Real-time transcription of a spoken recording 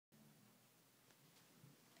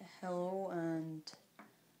Hello, and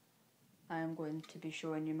I am going to be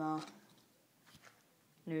showing you my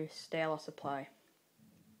new Stella supply.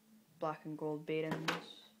 Black and gold bearings.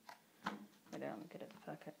 Wait, let me get it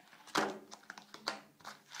the packet.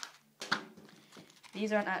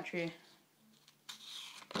 These aren't actually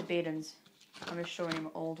the bearings. I'm just showing you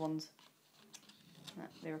my old ones.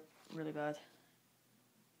 They were really bad.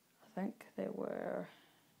 I think they were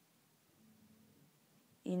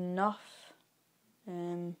enough.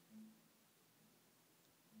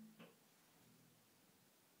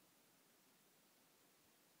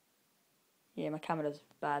 Yeah, my camera's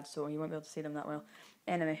bad, so you won't be able to see them that well.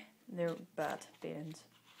 Anyway, they're bad bearings.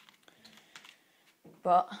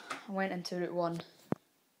 But I went into Route 1,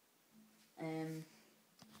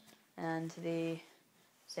 and they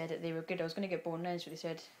said that they were good. I was going to get bone ends, but they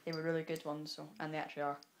said they were really good ones, so, and they actually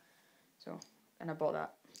are. So, and I bought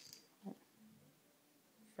that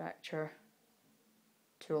fracture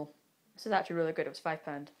tool. This is actually really good. It was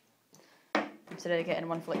 £5. Instead of getting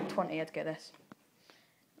one for like 20, I had to get this.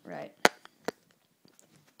 Right.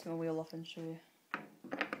 Take my wheel off and show you.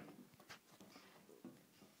 I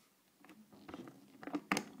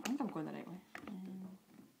think I'm going the right way.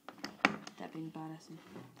 That'd be embarrassing.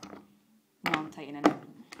 No, I'm tightening it.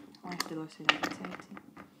 I have to loosen that tight.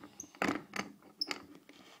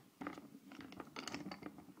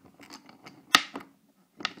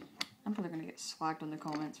 I'm probably going to get slagged on the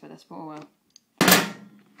comments for this, but oh well.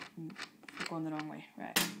 I'm going the wrong way.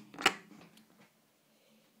 Right.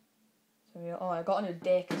 So yeah, oh, I got a new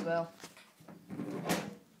deck as well.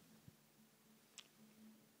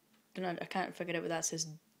 I can't figure out what that says.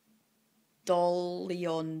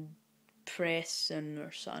 Dolleon Presson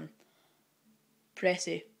or something.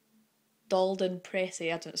 Pressy. Dalden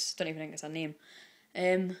Pressy. I don't even think it's a name.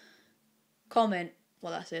 Comment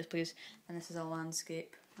what that says, please. And this is a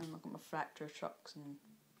landscape. And look at my fracture trucks and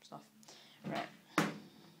stuff. Right.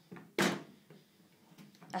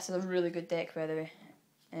 This is a really good deck, by the way.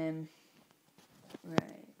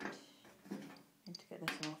 Right. Need to get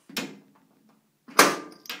this off.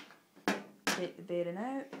 Take the bearing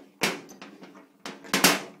out.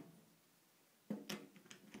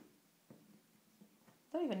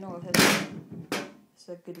 I don't even know if it's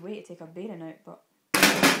a good way to take a bearing out, but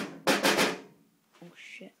oh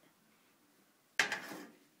shit.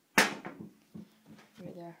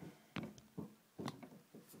 Right there.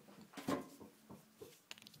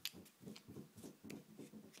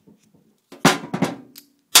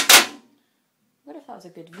 What if that was a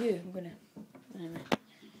good view? I'm gonna anyway.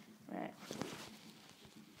 Right.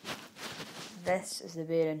 This is the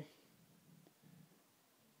bearing. It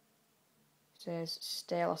says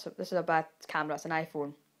Stella. This is a bad camera. It's an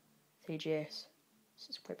iPhone 3GS. This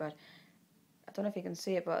is quite bad. I don't know if you can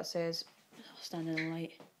see it, but it says, I'll stand in the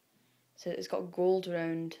light. So it's got gold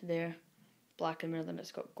around there, black and then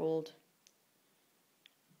it's got gold.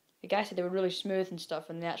 The guy said they were really smooth and stuff,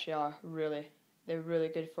 and they actually are really. They're really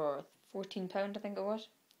good for £14, I think it was.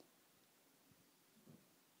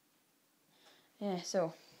 Yeah,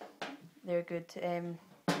 so they're good.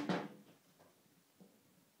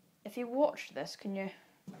 If you watched this, can you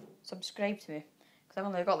subscribe to me? Because I've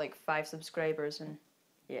only got like 5 subscribers, and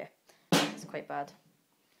yeah, it's quite bad.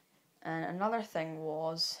 And another thing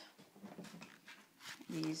was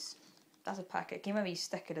these. That's a packet. It came with a wee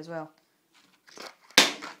sticker as well.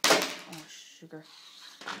 Oh, sugar.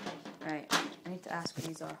 Right, I need to ask what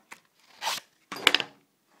these are.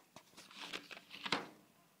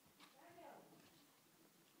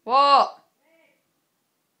 What?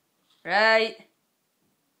 Right.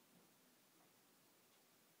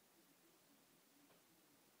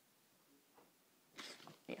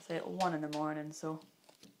 It's like 1 in the morning, so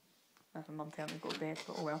I have my mum tell me to go to bed,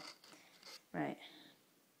 but oh well. Right.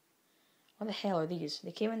 What the hell are these?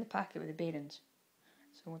 They came in the packet with the bearings.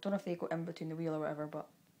 So I don't know if they go in between the wheel or whatever, but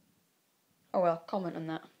oh well, comment on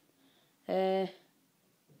that.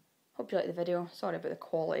 Hope you liked the video. Sorry about the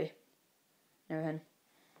quality and everything.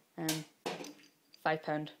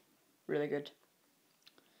 £5. Really good.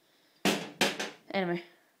 Anyway,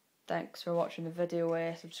 thanks for watching the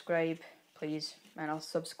video. Subscribe, please, and I'll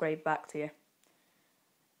subscribe back to you.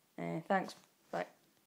 Thanks.